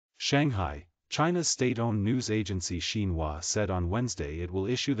Shanghai, China's state-owned news agency Xinhua said on Wednesday it will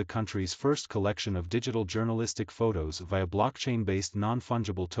issue the country's first collection of digital journalistic photos via blockchain-based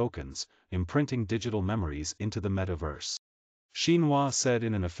non-fungible tokens, imprinting digital memories into the metaverse. Xinhua said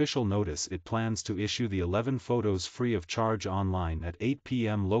in an official notice it plans to issue the 11 photos free of charge online at 8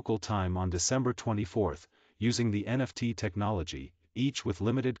 p.m. local time on December 24, using the NFT technology, each with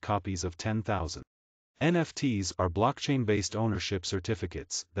limited copies of 10,000. NFTs are blockchain-based ownership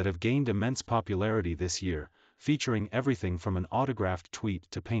certificates that have gained immense popularity this year, featuring everything from an autographed tweet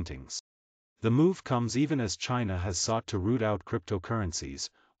to paintings. The move comes even as China has sought to root out cryptocurrencies,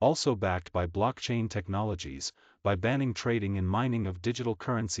 also backed by blockchain technologies, by banning trading and mining of digital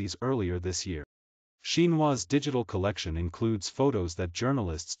currencies earlier this year. Xinhua's digital collection includes photos that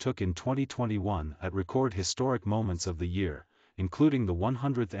journalists took in 2021 at record historic moments of the year, including the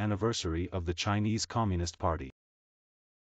 100th anniversary of the Chinese Communist Party.